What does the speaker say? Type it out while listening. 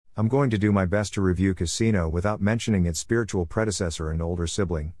I'm going to do my best to review Casino without mentioning its spiritual predecessor and older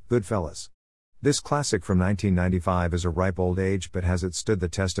sibling, Goodfellas. This classic from 1995 is a ripe old age but has it stood the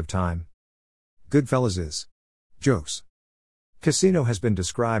test of time? Goodfellas is. Jokes. Casino has been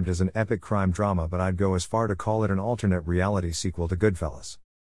described as an epic crime drama, but I'd go as far to call it an alternate reality sequel to Goodfellas.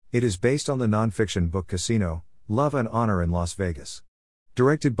 It is based on the non-fiction book Casino, Love and Honor in Las Vegas.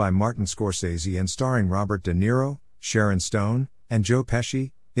 Directed by Martin Scorsese and starring Robert De Niro, Sharon Stone, and Joe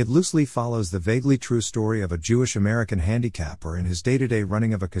Pesci, it loosely follows the vaguely true story of a Jewish-American handicapper in his day-to-day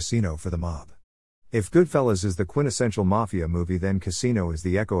running of a casino for the mob. If Goodfellas is the quintessential mafia movie, then Casino is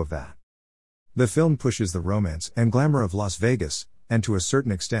the echo of that. The film pushes the romance and glamour of Las Vegas, and to a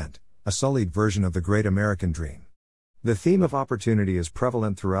certain extent, a sullied version of the great American dream. The theme of opportunity is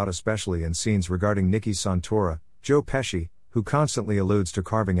prevalent throughout, especially in scenes regarding Nicky Santora, Joe Pesci, who constantly alludes to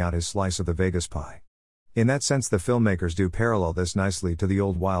carving out his slice of the Vegas pie. In that sense, the filmmakers do parallel this nicely to the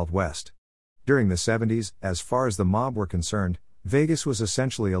old Wild West. During the 70s, as far as the mob were concerned, Vegas was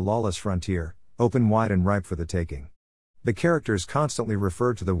essentially a lawless frontier, open wide and ripe for the taking. The characters constantly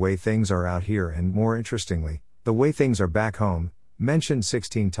refer to the way things are out here and, more interestingly, the way things are back home, mentioned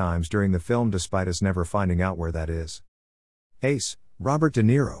 16 times during the film despite us never finding out where that is. Ace, Robert De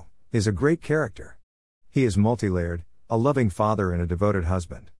Niro, is a great character. He is multi-layered, a loving father and a devoted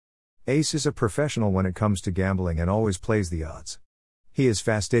husband. Ace is a professional when it comes to gambling and always plays the odds. He is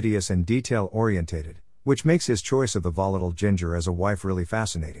fastidious and detail-orientated, which makes his choice of the volatile Ginger as a wife really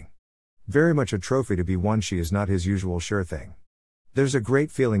fascinating. Very much a trophy to be won. She is not his usual sure thing. There's a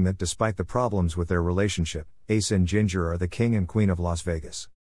great feeling that despite the problems with their relationship, Ace and Ginger are the king and queen of Las Vegas.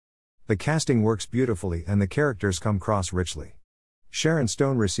 The casting works beautifully and the characters come across richly. Sharon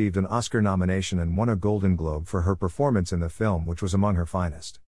Stone received an Oscar nomination and won a Golden Globe for her performance in the film, which was among her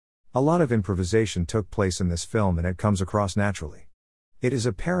finest. A lot of improvisation took place in this film and it comes across naturally. It is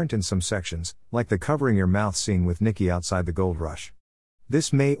apparent in some sections, like the covering your mouth scene with Nicky outside the Gold Rush.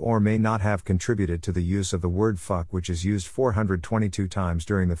 This may or may not have contributed to the use of the word fuck, which is used 422 times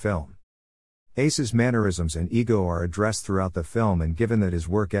during the film. Ace's mannerisms and ego are addressed throughout the film, and given that his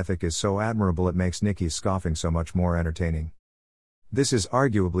work ethic is so admirable, it makes Nicky's scoffing so much more entertaining. This is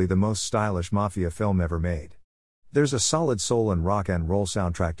arguably the most stylish mafia film ever made. There's a solid soul and rock and roll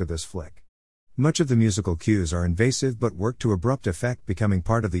soundtrack to this flick. Much of the musical cues are invasive but work to abrupt effect, becoming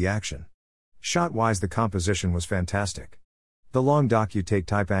part of the action. Shot-wise, the composition was fantastic. The long docu-take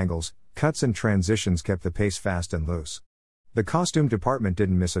type angles, cuts and transitions kept the pace fast and loose. The costume department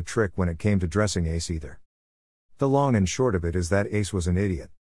didn't miss a trick when it came to dressing Ace either. The long and short of it is that Ace was an idiot.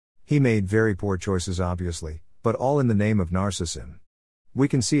 He made very poor choices obviously, but all in the name of narcissism. We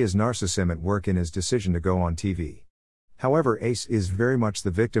can see his narcissism at work in his decision to go on TV. However, Ace is very much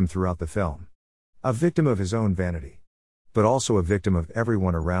the victim throughout the film. A victim of his own vanity. But also a victim of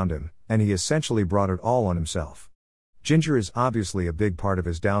everyone around him, and he essentially brought it all on himself. Ginger is obviously a big part of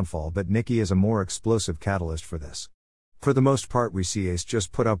his downfall, but Nicky is a more explosive catalyst for this. For the most part, we see Ace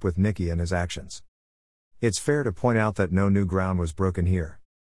just put up with Nicky and his actions. It's fair to point out that no new ground was broken here.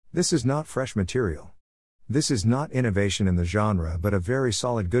 This is not fresh material. This is not innovation in the genre, but a very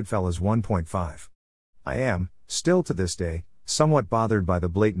solid Goodfellas 1.5. I am, still to this day, somewhat bothered by the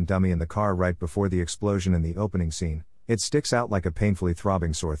blatant dummy in the car right before the explosion in the opening scene. It sticks out like a painfully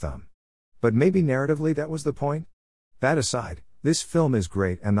throbbing sore thumb. But maybe narratively that was the point? That aside, this film is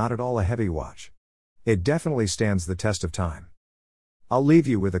great and not at all a heavy watch. It definitely stands the test of time. I'll leave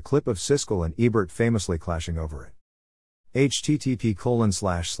you with a clip of Siskel and Ebert famously clashing over it.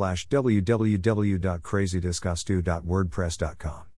 http://www.crazydiscussed.wordpress.com